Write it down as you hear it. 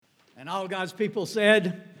And all God's people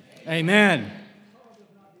said, Amen.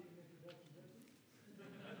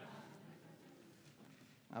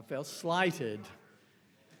 I felt slighted.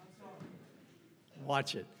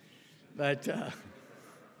 Watch it. But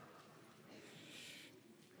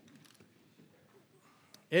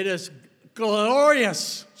it is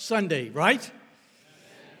glorious Sunday, right?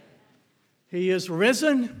 He is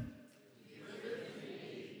risen.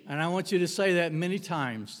 And I want you to say that many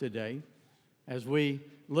times today as we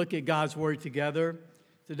look at God's Word together.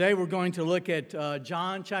 Today we're going to look at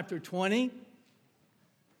John chapter 20.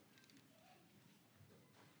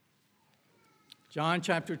 John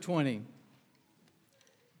chapter 20.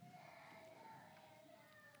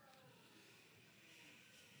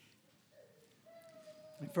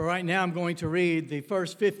 For right now, I'm going to read the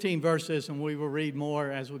first 15 verses, and we will read more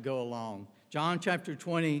as we go along. John chapter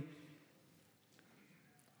 20,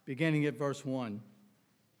 beginning at verse 1.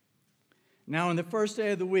 Now on the first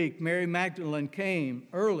day of the week, Mary Magdalene came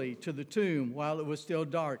early to the tomb while it was still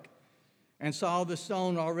dark, and saw the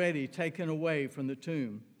stone already taken away from the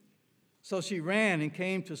tomb. So she ran and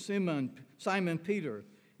came to Simon Peter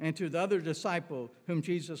and to the other disciple whom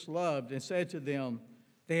Jesus loved, and said to them,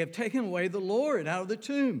 They have taken away the Lord out of the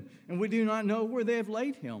tomb, and we do not know where they have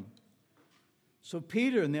laid him. So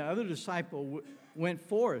Peter and the other disciple went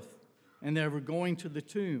forth, and they were going to the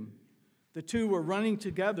tomb. The two were running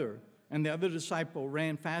together, and the other disciple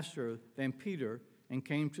ran faster than Peter and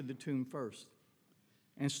came to the tomb first.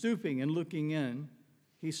 And stooping and looking in,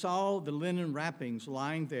 he saw the linen wrappings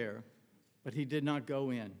lying there, but he did not go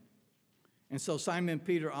in. And so Simon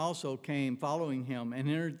Peter also came following him and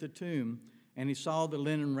entered the tomb, and he saw the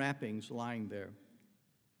linen wrappings lying there,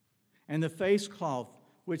 and the face cloth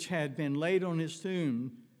which had been laid on his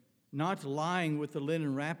tomb, not lying with the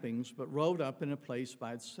linen wrappings, but rolled up in a place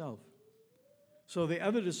by itself. So the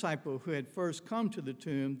other disciple who had first come to the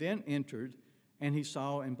tomb then entered, and he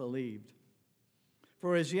saw and believed.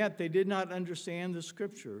 For as yet they did not understand the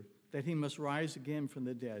scripture that he must rise again from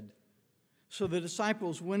the dead. So the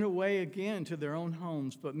disciples went away again to their own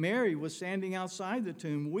homes, but Mary was standing outside the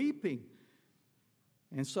tomb weeping.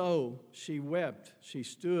 And so she wept. She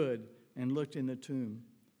stood and looked in the tomb.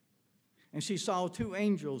 And she saw two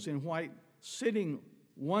angels in white sitting,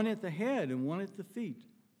 one at the head and one at the feet,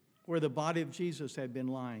 where the body of Jesus had been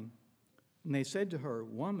lying. And they said to her,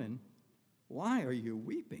 Woman, why are you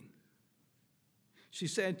weeping? She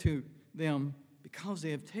said to them, Because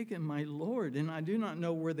they have taken my Lord, and I do not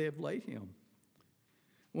know where they have laid him.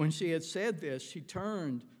 When she had said this, she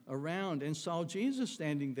turned around and saw Jesus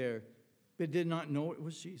standing there, but did not know it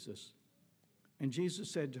was Jesus. And Jesus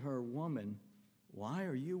said to her, Woman, why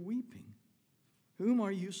are you weeping? Whom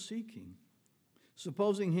are you seeking?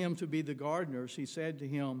 Supposing him to be the gardener, she said to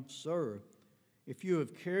him, Sir, if you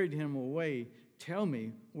have carried him away, tell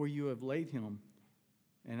me where you have laid him,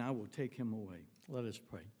 and I will take him away. Let us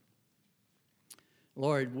pray.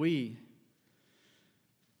 Lord, we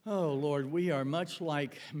are much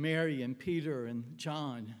like Mary and Peter and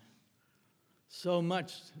John. So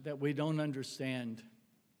much that we don't understand.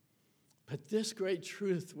 But this great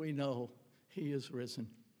truth we know, he is risen.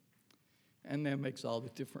 And that makes all the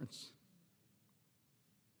difference.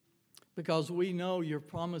 Because we know your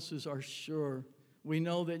promises are sure. We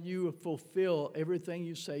know that you fulfill everything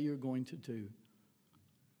you say you're going to do.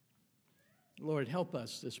 Lord, help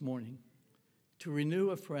us this morning to renew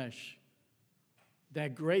afresh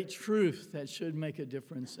that great truth that should make a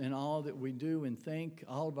difference in all that we do and think.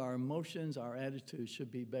 All of our emotions, our attitudes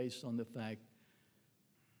should be based on the fact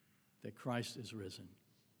that Christ is risen.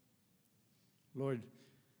 Lord,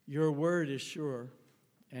 your word is sure,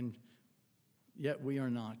 and yet we are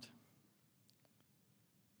not.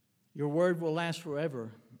 Your word will last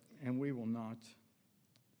forever, and we will not.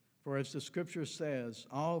 For as the scripture says,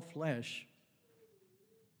 all flesh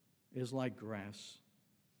is like grass,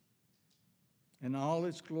 and all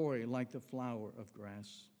its glory like the flower of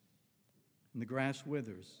grass. And the grass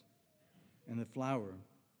withers, and the flower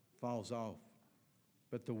falls off,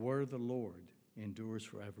 but the word of the Lord endures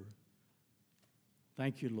forever.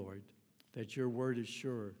 Thank you, Lord, that your word is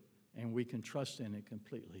sure, and we can trust in it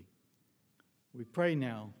completely. We pray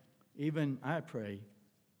now, even I pray,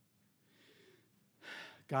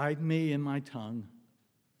 guide me in my tongue.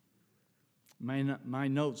 May my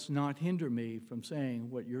notes not hinder me from saying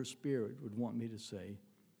what your Spirit would want me to say.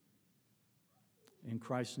 In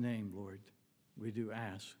Christ's name, Lord, we do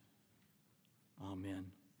ask. Amen.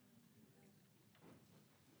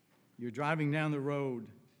 You're driving down the road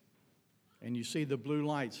and you see the blue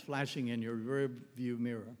lights flashing in your rear view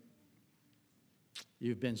mirror.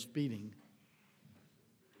 You've been speeding.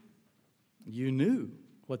 You knew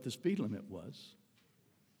what the speed limit was.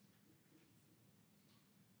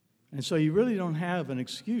 And so you really don't have an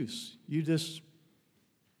excuse. You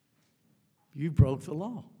broke the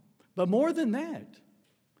law. But more than that,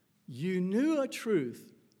 you knew a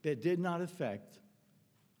truth that did not affect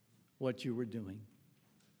what you were doing.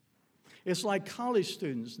 It's like college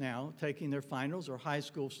students now taking their finals, or high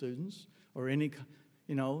school students, or any,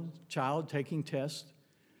 child taking tests.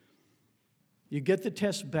 You get the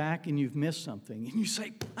test back and you've missed something, and you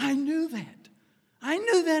say, I knew that. I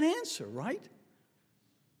knew that answer, right?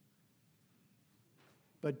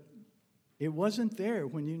 But it wasn't there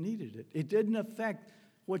when you needed it. It didn't affect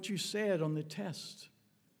what you said on the test.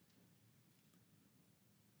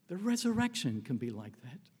 The resurrection can be like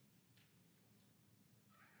that.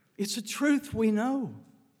 It's a truth we know.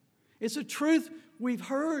 It's a truth we've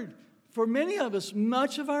heard for many of us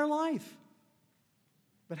much of our life.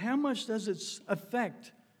 But how much does it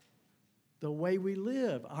affect the way we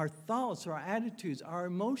live, our thoughts, our attitudes, our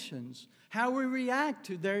emotions, how we react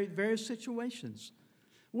to various situations?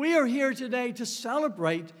 We are here today to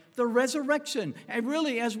celebrate the resurrection, and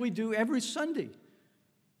really as we do every Sunday,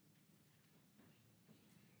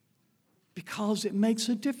 because it makes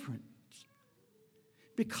a difference.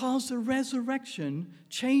 Because the resurrection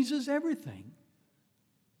changes everything.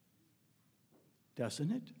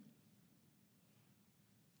 Doesn't it?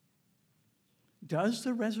 Does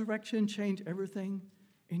the resurrection change everything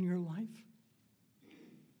in your life?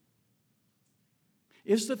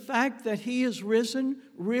 Is the fact that He is risen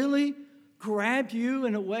really grab you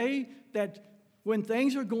in a way that when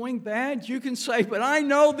things are going bad, you can say, but I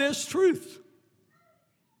know this truth.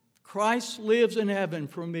 Christ lives in heaven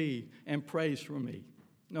for me and prays for me,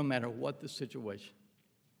 no matter what the situation.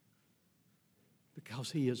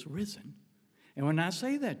 Because He is risen. And when I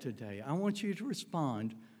say that today, I want you to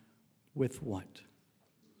respond with what?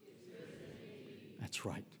 That's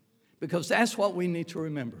right. Because that's what we need to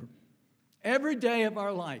remember. Every day of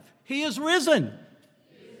our life, He is risen.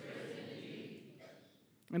 He is risen.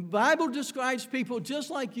 And the Bible describes people just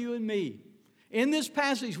like you and me. In this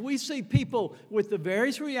passage, we see people with the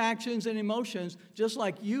various reactions and emotions just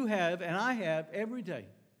like you have and I have every day.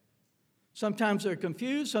 Sometimes they're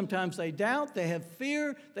confused, sometimes they doubt, they have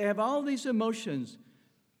fear, they have all these emotions.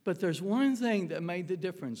 But there's one thing that made the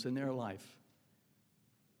difference in their life.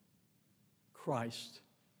 Christ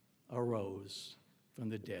arose from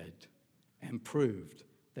the dead and proved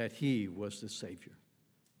that He was the Savior.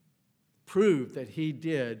 Proved that He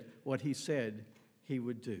did what He said He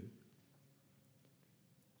would do.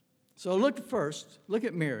 So look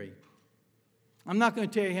at Mary. I'm not going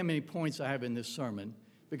to tell you how many points I have in this sermon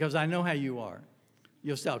because I know how you are.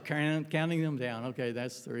 You'll start counting them down. Okay,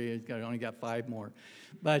 that's 3. I only got 5 more.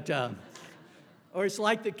 But, or it's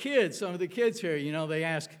like the kids. Some of the kids here, they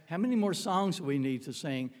ask, how many more songs do we need to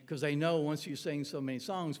sing? Because they know once you sing so many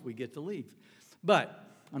songs, we get to leave. But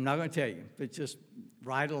I'm not going to tell you, but just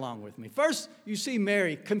ride along with me. First, you see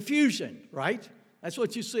Mary, confusion, right? That's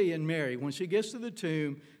what you see in Mary. When she gets to the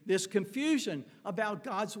tomb, this confusion about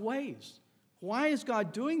God's ways. Why is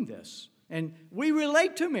God doing this? And we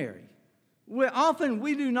relate to Mary. Often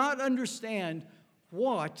we do not understand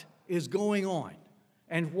what is going on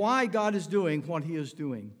and why God is doing what He is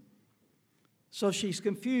doing. So she's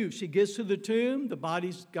confused. She gets to the tomb, the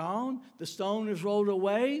body's gone, the stone is rolled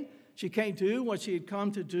away. She can't do what she had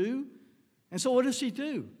come to do. And so what does she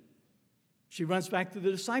do? She runs back to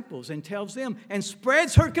the disciples and tells them and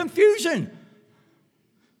spreads her confusion.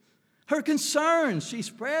 Her concerns she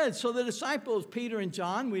spreads. So the disciples, Peter and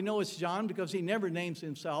John, we know it's John because he never names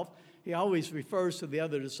himself. He always refers to the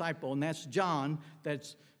other disciple, and that's John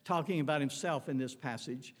that's talking about himself in this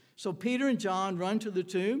passage. So Peter and John run to the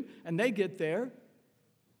tomb, and they get there.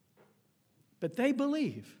 But they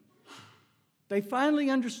believe. They finally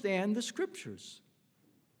understand the Scriptures.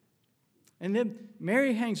 And then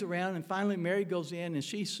Mary hangs around, and finally Mary goes in, and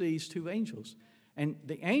she sees 2 angels. And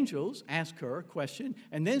the angels ask her a question,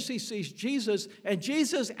 and then she sees Jesus, and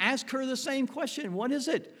Jesus asks her the same question. What is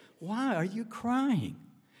it? Why are you crying?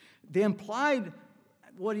 The implied,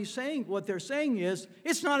 what they're saying is,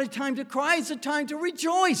 it's not a time to cry, it's a time to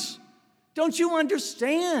rejoice. Don't you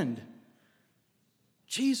understand?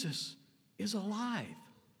 Jesus is alive.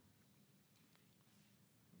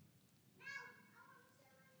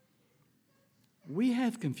 We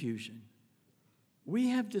have confusion. We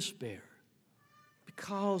have despair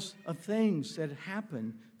because of things that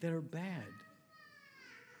happen that are bad.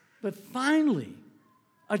 But finally,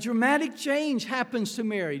 a dramatic change happens to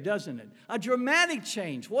Mary, doesn't it? A dramatic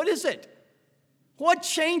change. What is it? What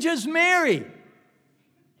changes Mary?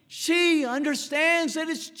 She understands that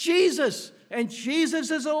it's Jesus, and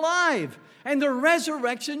Jesus is alive. And the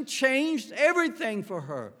resurrection changed everything for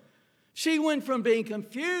her. She went from being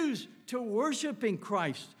confused to worshiping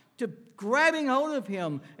Christ, to grabbing hold of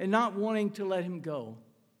him and not wanting to let him go.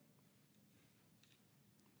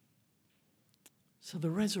 So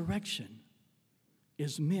the resurrection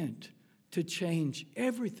is meant to change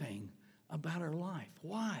everything about our life.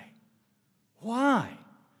 Why? Why?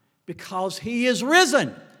 Because he is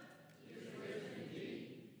risen. He is risen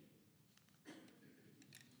indeed.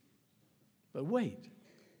 But wait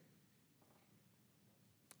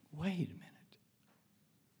a minute.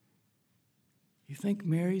 You think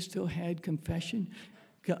Mary still had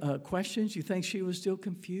questions? You think she was still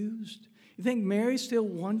confused? You think Mary still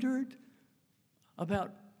wondered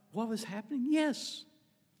about what was happening? Yes.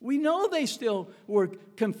 We know they still were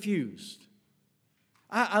confused.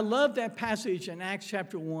 I love that passage in Acts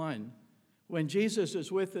chapter 1 when Jesus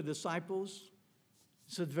is with the disciples.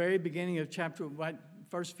 It's at the very beginning of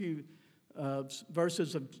first few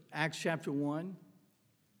verses of Acts chapter 1.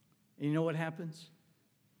 And you know what happens?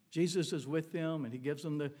 Jesus is with them and he gives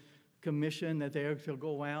them the commission that they are to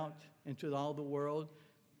go out into all the world.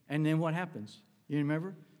 And then what happens? You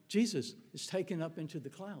remember? Jesus is taken up into the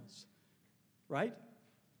clouds, right?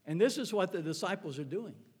 And this is what the disciples are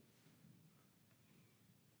doing.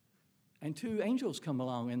 And two angels come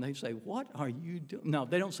along and they say, "What are you doing?" No,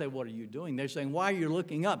 they don't say, "What are you doing?" They're saying, "Why are you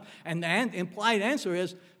looking up?" And the implied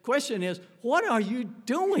question is, "What are you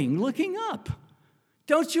doing looking up?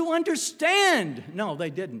 Don't you understand?" No, they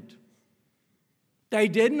didn't. They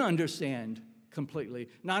didn't understand completely.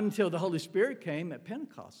 Not until the Holy Spirit came at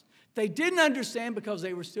Pentecost. They didn't understand because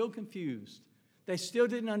they were still confused. They still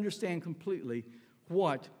didn't understand completely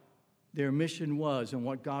what their mission was and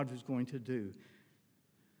what God was going to do.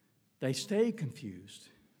 They stayed confused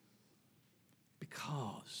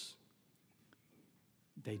because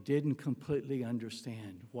they didn't completely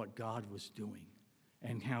understand what God was doing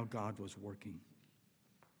and how God was working.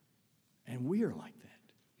 And we are like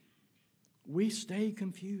that. We stay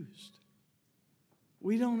confused.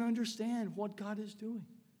 We don't understand what God is doing.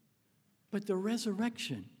 But the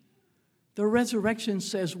resurrection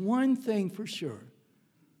says one thing for sure.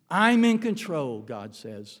 I'm in control, God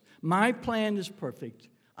says. My plan is perfect.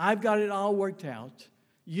 I've got it all worked out.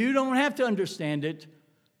 You don't have to understand it.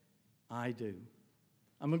 I do.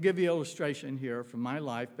 I'm going to give you an illustration here from my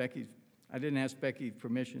life. I didn't ask Becky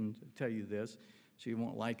permission to tell you this. She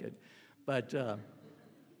won't like it. But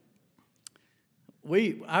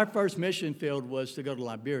our first mission field was to go to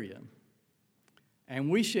Liberia. And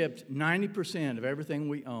we shipped 90% of everything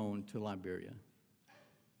we owned to Liberia.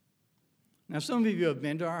 Now, some of you have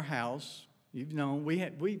been to our house. You've known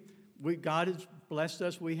God has blessed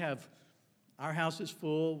us. Our house is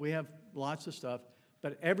full. We have lots of stuff.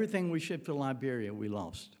 But everything we shipped to Liberia, we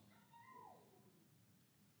lost.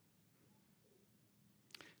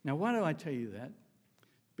 Now, why do I tell you that?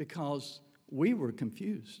 Because we were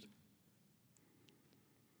confused.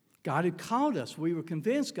 God had called us. We were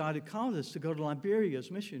convinced God had called us to go to Liberia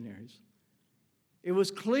as missionaries. It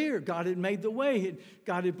was clear God had made the way.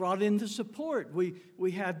 God had brought in the support.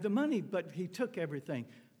 We had the money, but he took everything.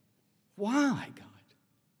 Why, God?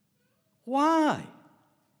 Why?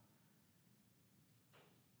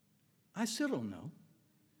 I still don't know.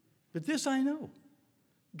 But this I know.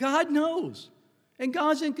 God knows. And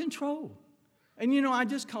God's in control. And I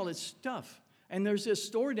just call it stuff. And there's this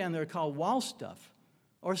store down there called Wall Stuff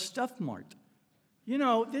or Stuff Mart.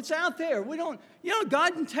 It's out there.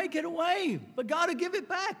 God can take it away, but God will give it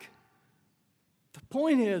back. The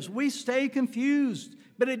point is, we stay confused,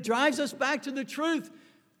 but it drives us back to the truth.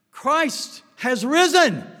 Christ has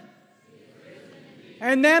risen.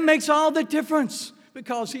 And that makes all the difference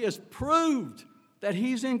because he has proved that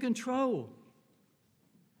he's in control.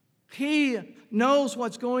 He knows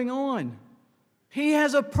what's going on. He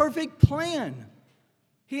has a perfect plan.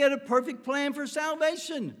 He had a perfect plan for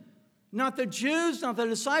salvation. Not the Jews, not the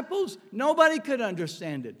disciples. Nobody could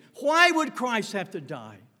understand it. Why would Christ have to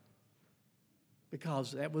die?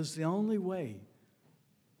 Because that was the only way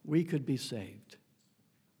we could be saved.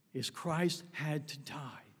 Is Christ had to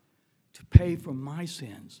die to pay for my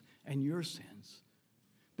sins and your sins.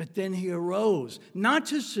 But then he arose, not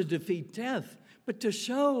just to defeat death, but to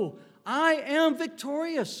show I am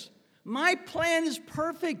victorious. My plan is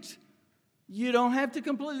perfect. You don't have to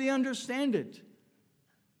completely understand it.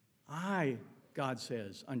 God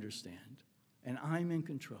says, understand. And I'm in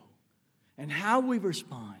control. And how we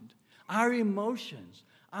respond, our emotions,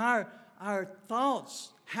 our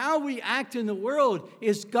thoughts, how we act in the world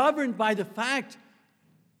is governed by the fact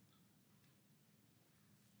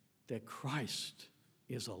that Christ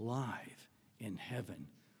is alive in heaven,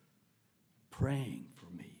 praying for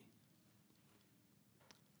me.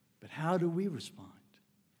 But how do we respond?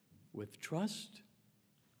 with trust?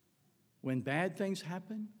 When bad things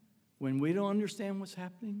happen? When we don't understand what's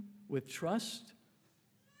happening? With trust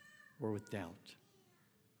or with doubt?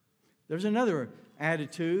 There's another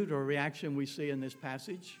attitude or reaction we see in this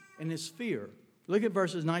passage, and it's fear. Look at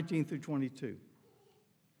verses 19 through 22.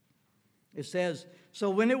 It says, "So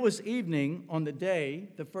when it was evening on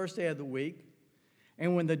the first day of the week,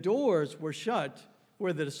 and when the doors were shut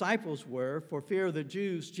where the disciples were, for fear of the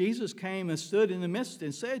Jews, Jesus came and stood in the midst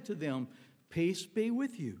and said to them, 'Peace be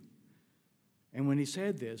with you.' And when he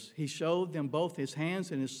said this, he showed them both his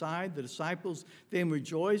hands and his side. The disciples then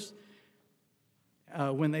rejoiced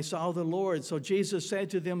when they saw the Lord. So Jesus said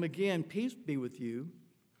to them again, 'Peace be with you.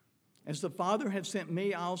 As the Father has sent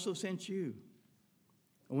me, I also sent you.'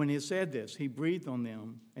 And when he had said this, he breathed on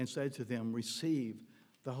them and said to them, 'Receive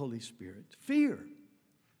the Holy Spirit.'" Fear.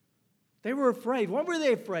 They were afraid. What were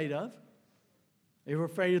they afraid of? They were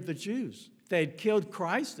afraid of the Jews. If they had killed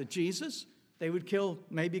Christ, the Jesus, they would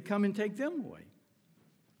maybe come and take them away.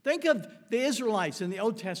 Think of the Israelites in the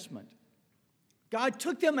Old Testament. God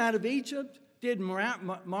took them out of Egypt, did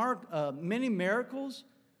many miracles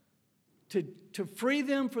to free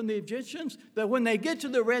them from the Egyptians. But when they get to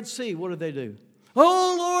the Red Sea, what do?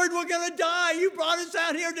 "Oh, Lord, we're going to die. You brought us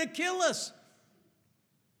out here to kill us."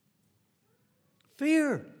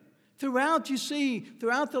 Fear. Throughout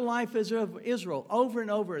the life of Israel, over and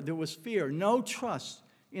over, there was fear, no trust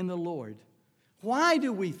in the Lord. Why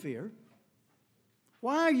do we fear?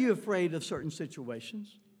 Why are you afraid of certain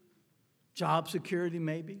situations? Job security,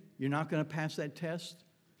 maybe. You're not going to pass that test.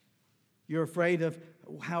 You're afraid of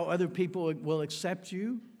how other people will accept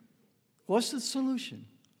you. What's the solution?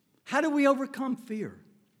 How do we overcome fear?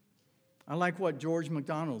 I like what George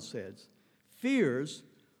MacDonald says. Fears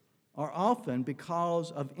are often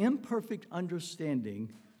because of imperfect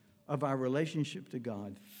understanding of our relationship to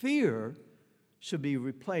God. Fear should be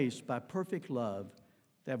replaced by perfect love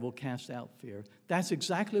that will cast out fear. That's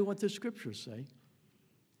exactly what the scriptures say.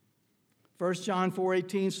 1 John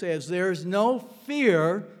 4:18 says, "There is no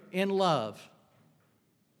fear in love,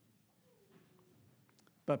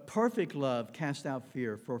 but perfect love casts out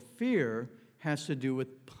fear, for fear has to do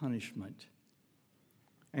with punishment.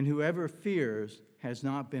 And whoever fears has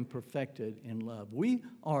not been perfected in love." We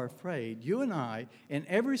are afraid, you and I, in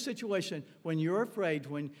every situation, when you're afraid,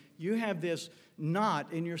 when you have this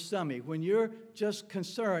knot in your stomach, when you're just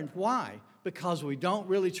concerned. Why? Because we don't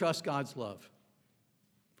really trust God's love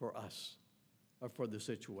for us or for the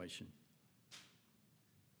situation.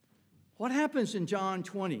 What happens in John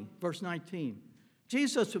 20, verse 19?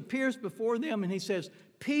 Jesus appears before them and he says,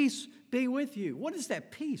 "Peace be with you." What is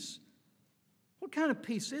that peace? What kind of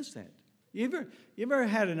peace is that? You ever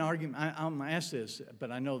had an argument? I'm going to ask this,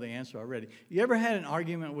 but I know the answer already. You ever had an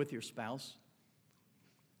argument with your spouse?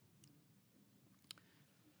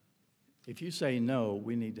 If you say no,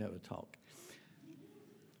 we need to have a talk.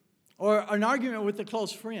 Or an argument with a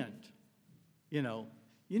close friend. You know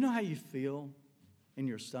how you feel in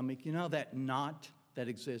your stomach? You know that knot that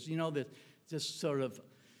exists? You know that just sort of,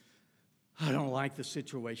 I don't like the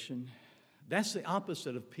situation. That's the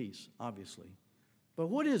opposite of peace, obviously. But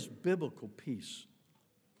what is biblical peace?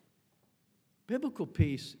 Biblical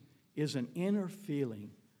peace is an inner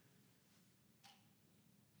feeling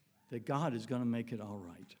that God is going to make it all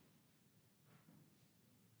right.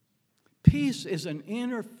 Peace is an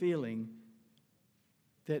inner feeling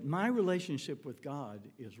that my relationship with God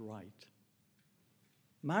is right.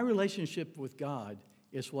 My relationship with God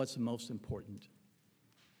is what's most important.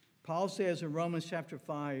 Paul says in Romans chapter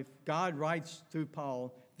 5, God writes through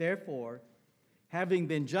Paul, "Therefore, having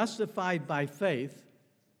been justified by faith,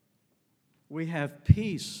 we have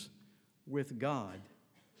peace with God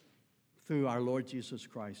through our Lord Jesus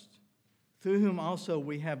Christ, through whom also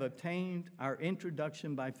we have obtained our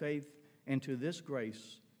introduction by faith into this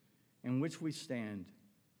grace in which we stand,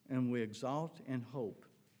 and we exalt in hope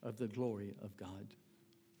of the glory of God."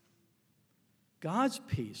 God's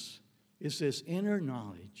peace is this inner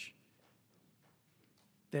knowledge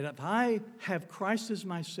that if I have Christ as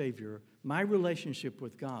my Savior, my relationship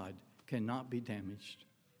with God cannot be damaged.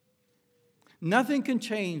 Nothing can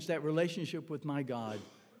change that relationship with my God,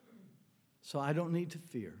 so I don't need to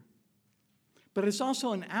fear. But it's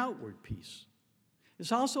also an outward peace.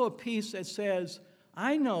 It's also a peace that says,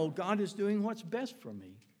 I know God is doing what's best for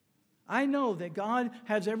me. I know that God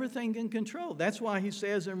has everything in control. That's why he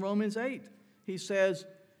says in Romans 8, he says,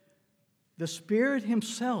 "The Spirit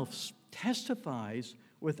himself testifies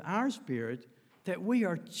with our spirit that we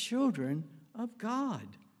are children of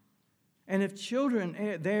God. And if children,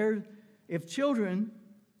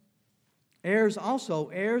 heirs also,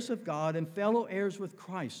 heirs of God and fellow heirs with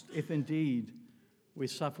Christ, if indeed we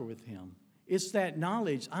suffer with him. It's that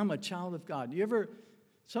knowledge, I'm a child of God.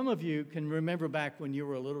 Some of you can remember back when you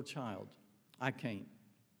were a little child. I can't.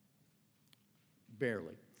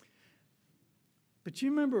 Barely. But you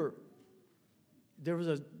remember there was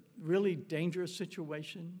a really dangerous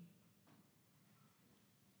situation?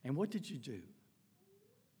 And what did you do?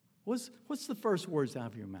 What's the first words out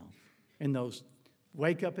of your mouth in those?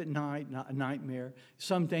 Wake up at night, a nightmare,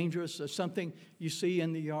 some dangerous, something you see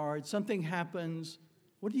in the yard, something happens.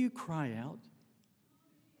 What do you cry out?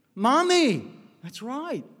 Mommy! That's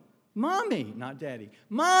right. Mommy, not daddy.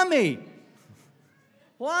 Mommy!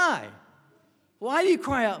 Why? Why do you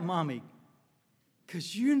cry out, Mommy?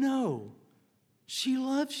 Because you know she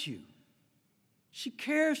loves you. She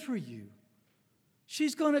cares for you.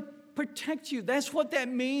 She's going to protect you. That's what that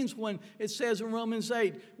means when it says in Romans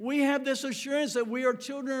 8, we have this assurance that we are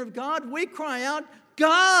children of God. We cry out,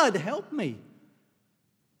 God, help me.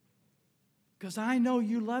 Because I know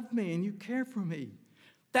you love me and you care for me.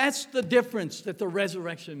 That's the difference that the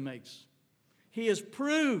resurrection makes. He has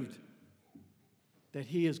proved that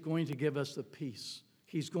he is going to give us the peace.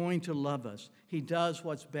 He's going to love us. He does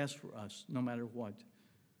what's best for us, no matter what.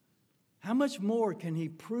 How much more can he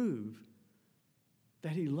prove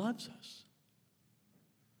that he loves us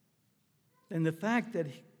than the fact that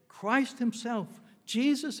Christ himself,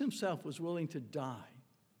 Jesus himself, was willing to die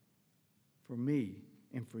for me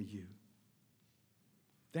and for you?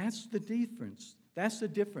 That's the difference. That's the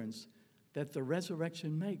difference that the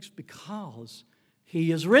resurrection makes, because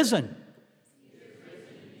he is risen.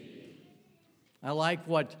 I like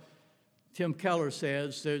what Tim Keller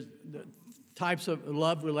says. There's the types of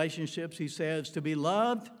love relationships. He says, to be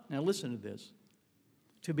loved, now listen to this.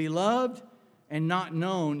 To be loved and not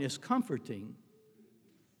known is comforting,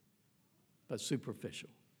 but superficial.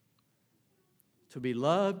 To be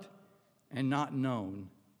loved and not known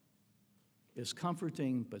is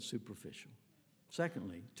comforting, but superficial.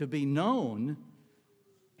 Secondly, to be known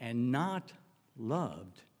and not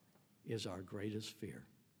loved is our greatest fear.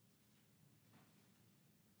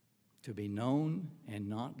 To be known and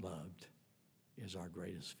not loved is our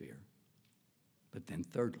greatest fear. But then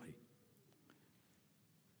thirdly,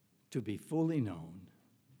 to be fully known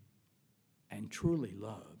and truly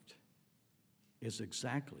loved is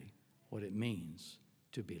exactly what it means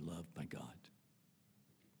to be loved by God.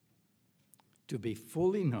 To be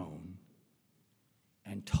fully known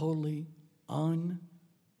and totally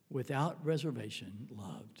without reservation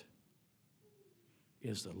loved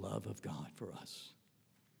is the love of God for us.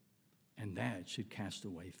 And that should cast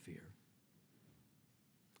away fear.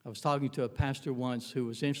 I was talking to a pastor once who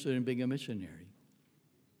was interested in being a missionary.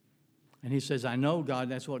 And he says, I know, God,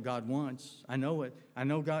 that's what God wants. I know it. I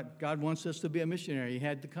know God wants us to be a missionary. He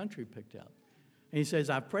had the country picked out. And he says,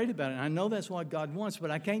 I've prayed about it, and I know that's what God wants,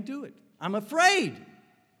 but I can't do it. I'm afraid.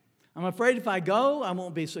 I'm afraid if I go, I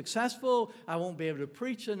won't be successful. I won't be able to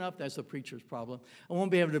preach enough. That's the preacher's problem. I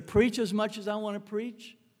won't be able to preach as much as I want to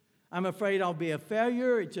preach. I'm afraid I'll be a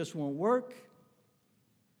failure. It just won't work.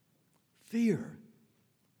 Fear.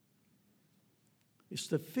 It's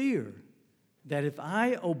the fear that if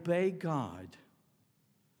I obey God,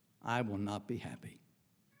 I will not be happy.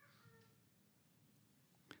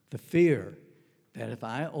 The fear that if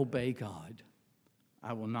I obey God,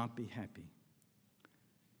 I will not be happy.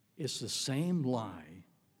 It's the same lie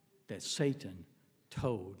that Satan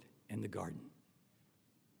told in the garden.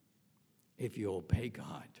 If you obey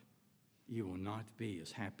God, you will not be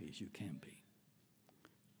as happy as you can be.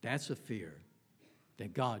 That's a fear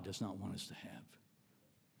that God does not want us to have.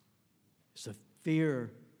 It's a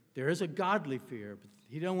fear. There is a godly fear, but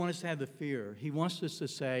he don't want us to have the fear. He wants us to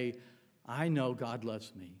say, I know God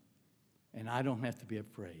loves me, and I don't have to be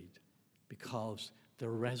afraid, because the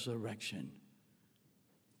resurrection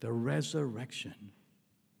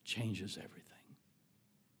changes everything,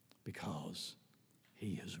 because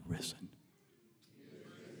he is risen.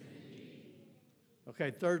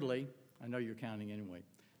 Okay, thirdly, I know you're counting anyway.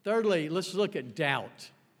 Thirdly, let's look at doubt.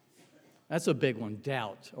 That's a big one,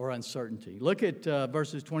 doubt or uncertainty. Look at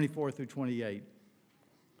verses 24 through 28.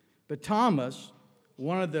 But Thomas,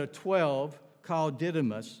 one of the 12, called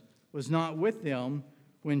Didymus, was not with them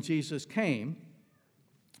when Jesus came.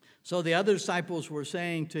 So the other disciples were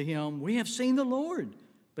saying to him, we have seen the Lord.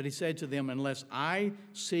 But he said to them, unless I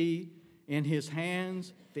see in his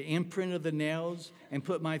hands the imprint of the nails, and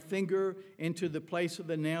put my finger into the place of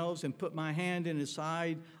the nails, and put my hand in his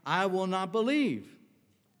side, I will not believe.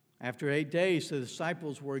 After 8 days, the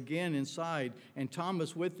disciples were again inside, and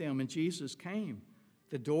Thomas with them, and Jesus came,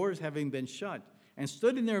 the doors having been shut, and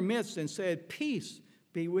stood in their midst and said, peace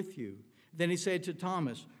be with you. Then he said to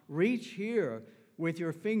Thomas, reach here with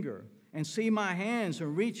your finger and see my hands,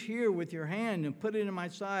 and reach here with your hand and put it in my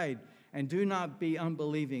side, and do not be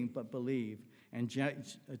unbelieving, but believe." And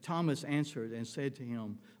Thomas answered and said to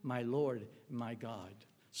him, "My Lord and my God."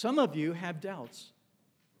 Some of you have doubts.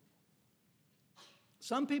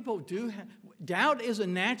 Some people do have. Doubt is a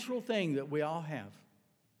natural thing that we all have.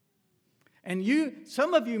 And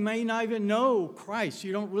some of you may not even know Christ.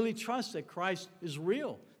 You don't really trust that Christ is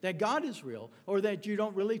real, that God is real, or that you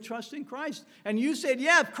don't really trust in Christ. And you said,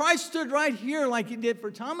 "Yeah, if Christ stood right here like he did for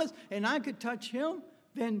Thomas, and I could touch him,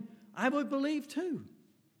 then I would believe too."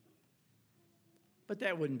 But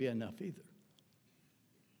that wouldn't be enough either.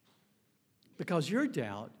 Because your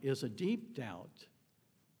doubt is a deep doubt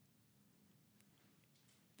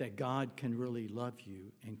that God can really love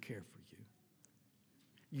you and care for you.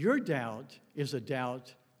 Your doubt is a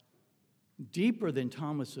doubt deeper than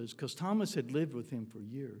Thomas's, because Thomas had lived with him for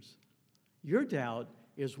years. Your doubt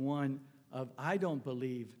is one of, I don't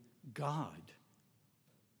believe God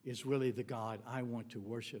is really the God I want to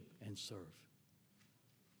worship and serve.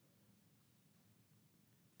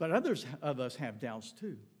 But others of us have doubts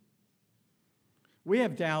too. We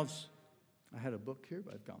have doubts. I had a book here,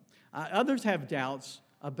 but I've gone. Others have doubts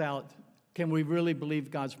about, can we really believe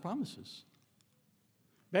God's promises?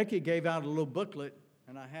 Becky gave out a little booklet,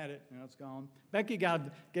 and I had it, now it's gone. Becky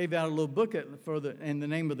gave out a little booklet in the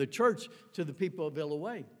name of the church to the people of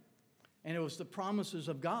Illaway. And it was the promises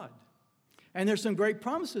of God. And there's some great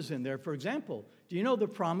promises in there. For example, do you know the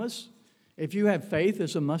promise, if you have faith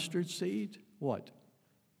as a mustard seed, what?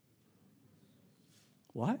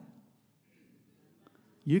 What?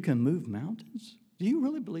 You can move mountains? Do you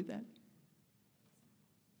really believe that?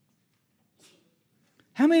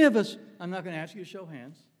 How many of us, I'm not going to ask you to show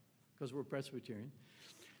hands because we're Presbyterian.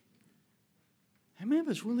 How many of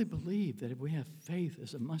us really believe that if we have faith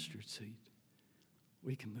as a mustard seed,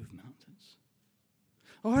 we can move mountains?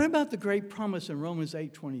 Or what about the great promise in Romans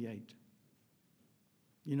 8:28?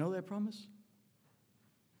 You know that promise?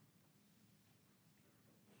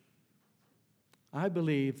 I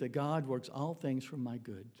believe that God works all things for my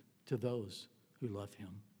good to those who love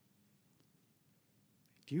him.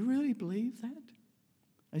 Do you really believe that?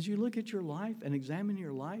 As you look at your life and examine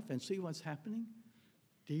your life and see what's happening,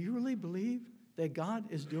 do you really believe that God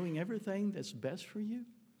is doing everything that's best for you?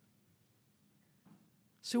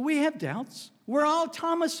 So we have doubts. We're all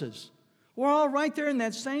Thomases. We're all right there in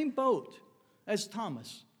that same boat as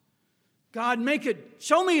Thomas. God,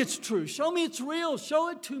 show me it's true. Show me it's real. Show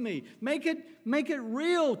it to me. Make it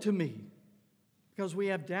real to me. Because we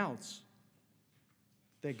have doubts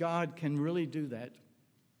that God can really do that.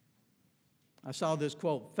 I saw this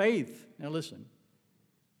quote, faith, now listen,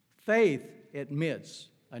 faith admits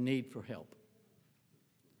a need for help.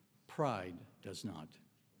 Pride does not.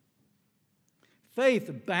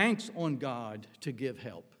 Faith banks on God to give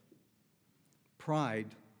help.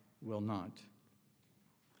 Pride will not.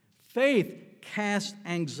 Faith casts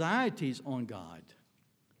anxieties on God.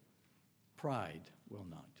 Pride will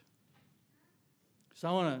not. So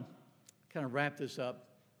I want to kind of wrap this up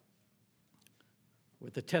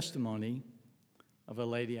with the testimony of a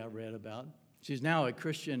lady I read about. She's now a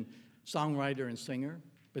Christian songwriter and singer,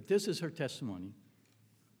 but this is her testimony.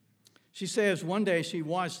 She says one day she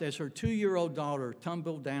watched as her 2-year-old daughter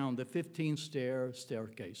tumbled down the 15-stair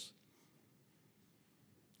staircase.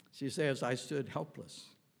 She says, I stood helpless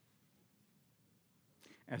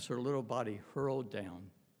as her little body hurled down.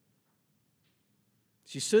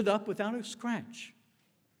 She stood up without a scratch,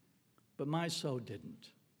 but my soul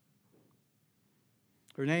didn't.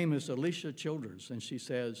 Her name is Alicia Childers, and she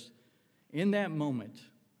says, in that moment,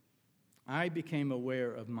 I became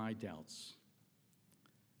aware of my doubts.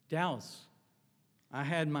 Doubts I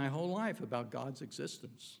had my whole life about God's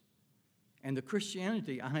existence and the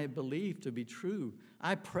Christianity I had believed to be true.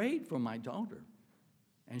 I prayed for my daughter,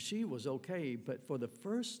 and she was okay, but for the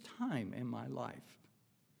first time in my life,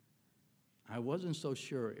 I wasn't so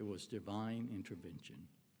sure it was divine intervention.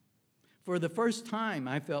 For the first time,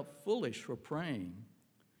 I felt foolish for praying.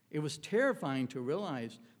 It was terrifying to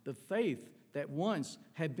realize the faith that once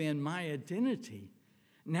had been my identity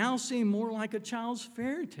now seemed more like a child's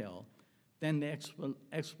fairy tale than the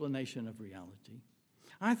explanation of reality.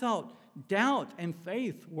 I thought doubt and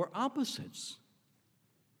faith were opposites,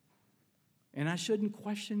 and I shouldn't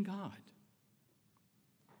question God.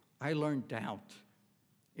 I learned doubt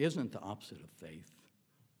isn't the opposite of faith.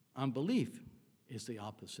 Unbelief is the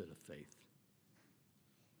opposite of faith.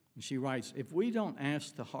 And she writes, if we don't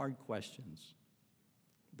ask the hard questions,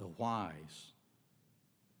 the whys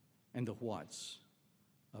and the whats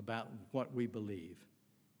about what we believe,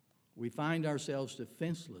 we find ourselves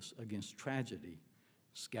defenseless against tragedy,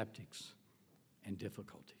 skeptics, and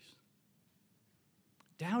difficulties.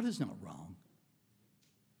 Doubt is not wrong.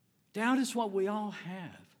 Doubt is what we all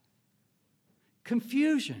have.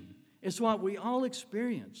 Confusion is what we all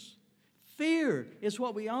experience. Fear is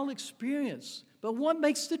what we all experience. But what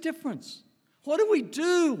makes the difference? What do we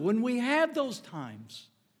do when we have those times?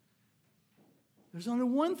 There's only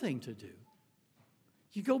one thing to do.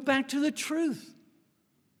 You go back to the truth.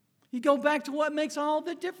 You go back to what makes all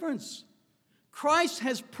the difference. Christ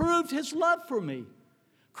has proved his love for me.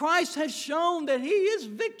 Christ has shown that he is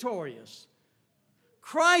victorious.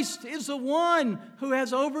 Christ is the one who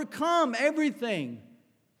has overcome everything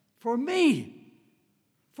for me,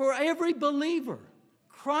 for every believer.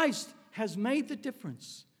 Christ has made the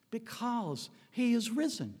difference because he is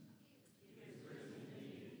risen.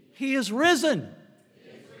 He is risen.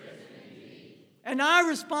 And our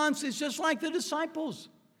response is just like the disciples.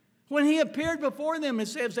 When he appeared before them, it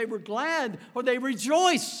says they were glad or they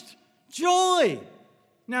rejoiced. Joy.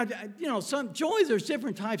 Now, there's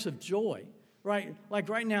different types of joy, right? Like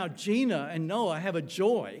right now, Gina and Noah have a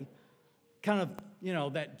joy, kind of,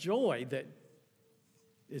 that joy that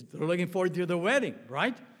they're looking forward to their wedding,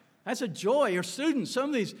 right? That's a joy. Or students,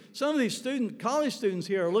 some of these college students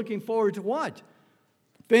here are looking forward to what?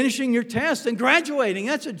 Finishing your test and graduating.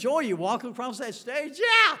 That's a joy. You walk across that stage.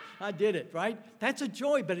 Yeah, I did it, right? That's a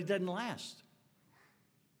joy, but it doesn't last.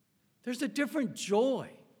 There's a different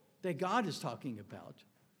joy that God is talking about.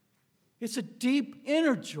 It's a deep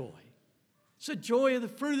inner joy. It's a joy of the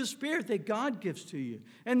fruit of the Spirit that God gives to you.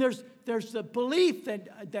 And there's the belief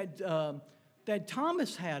that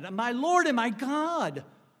Thomas had. My Lord and my God.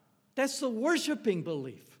 That's the worshiping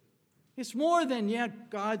belief. It's more than,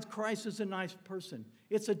 Christ is a nice person.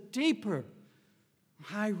 It's a deeper,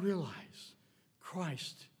 I realize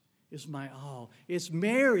Christ is my all. It's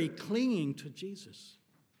Mary clinging to Jesus.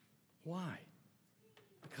 Why?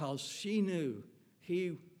 Because she knew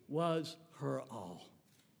he was her all.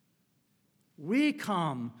 We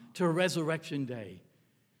come to Resurrection Day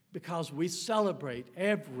because we celebrate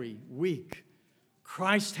every week.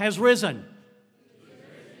 Christ has risen.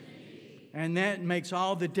 And that makes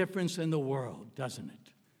all the difference in the world, doesn't it?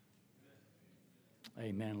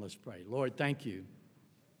 Amen. Let's pray. Lord, thank you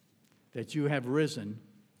that you have risen.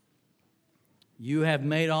 You have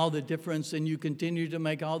made all the difference, and you continue to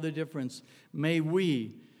make all the difference. May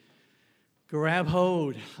we grab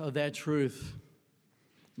hold of that truth.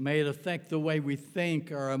 May it affect the way we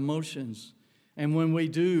think, our emotions. And when we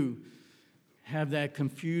do have that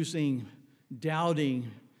confusing, doubting,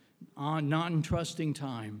 not entrusting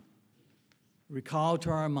time, recall to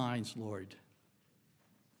our minds, Lord,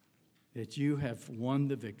 that you have won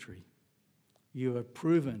the victory. You have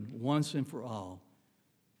proven once and for all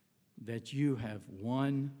that you have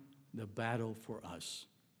won the battle for us.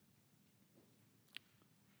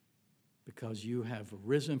 Because you have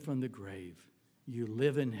risen from the grave. You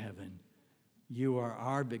live in heaven. You are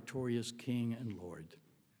our victorious King and Lord.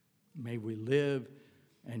 May we live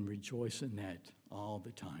and rejoice in that all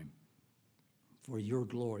the time. For your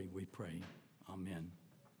glory we pray. Amen.